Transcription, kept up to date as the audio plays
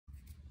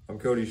I'm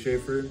Cody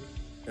Schaefer,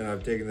 and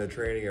I've taken the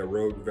training at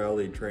Rogue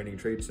Valley Training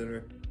Trade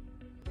Center.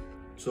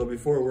 So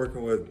before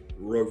working with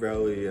Rogue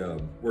Valley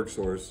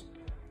WorkSource,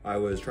 I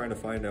was trying to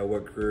find out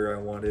what career I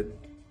wanted.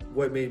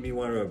 What made me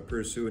want to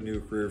pursue a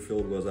new career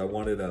field was I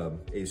wanted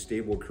a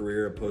stable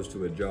career opposed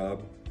to a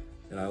job,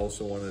 and I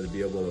also wanted to be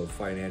able to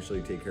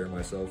financially take care of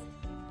myself.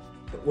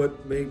 But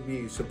what made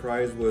me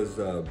surprised was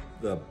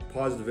the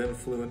positive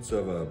influence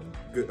of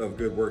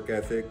good work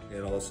ethic,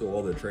 and also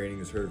all the training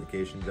and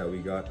certifications that we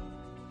got.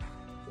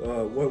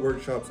 What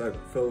workshops I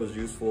felt was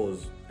useful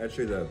is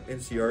actually the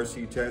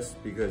NCRC test,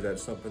 because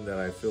that's something that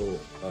I feel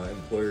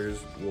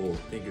employers will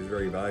think is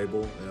very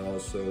valuable, and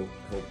also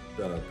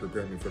helped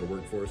prepare me for the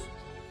workforce.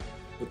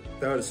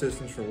 Without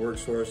assistance from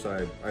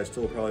WorkSource, I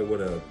still probably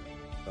would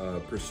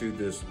have pursued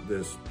this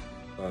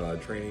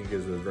training,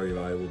 because it was very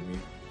valuable to me.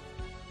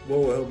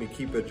 What will help me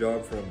keep a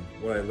job from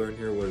what I learned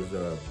here was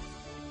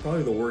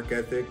probably the work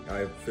ethic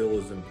I feel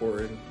is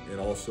important, and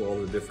also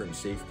all the different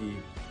safety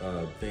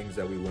things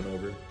that we went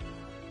over.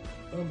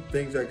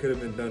 Things that could have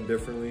been done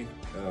differently.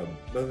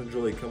 Nothing's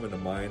really coming to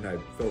mind. I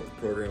felt the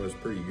program was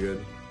pretty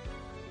good.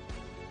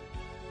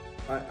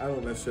 I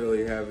don't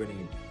necessarily have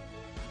any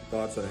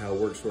thoughts on how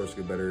WorkSource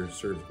could better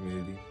serve the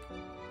community.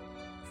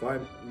 If I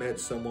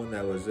met someone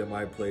that was in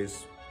my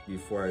place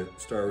before I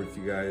started with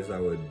you guys, I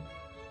would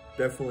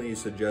definitely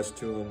suggest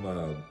to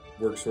them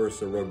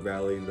WorkSource of Rogue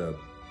Valley, the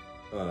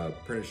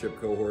apprenticeship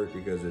cohort,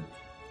 because it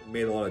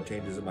made a lot of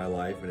changes in my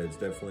life, and it's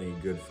definitely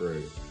good for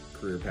a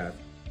career path.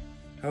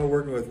 How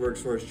working with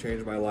WorkSource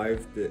changed my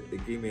life,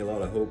 it gave me a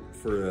lot of hope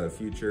for the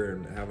future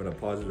and having a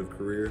positive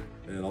career,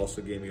 and it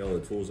also gave me all the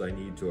tools I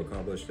need to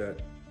accomplish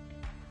that.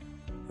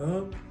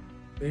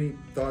 Any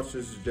thoughts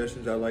or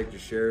suggestions I'd like to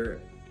share?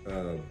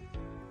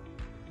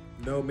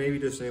 No, maybe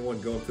just anyone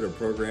going through the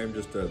program,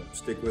 just to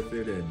stick with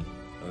it and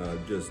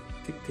just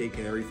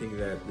taking everything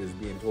that is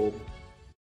being told.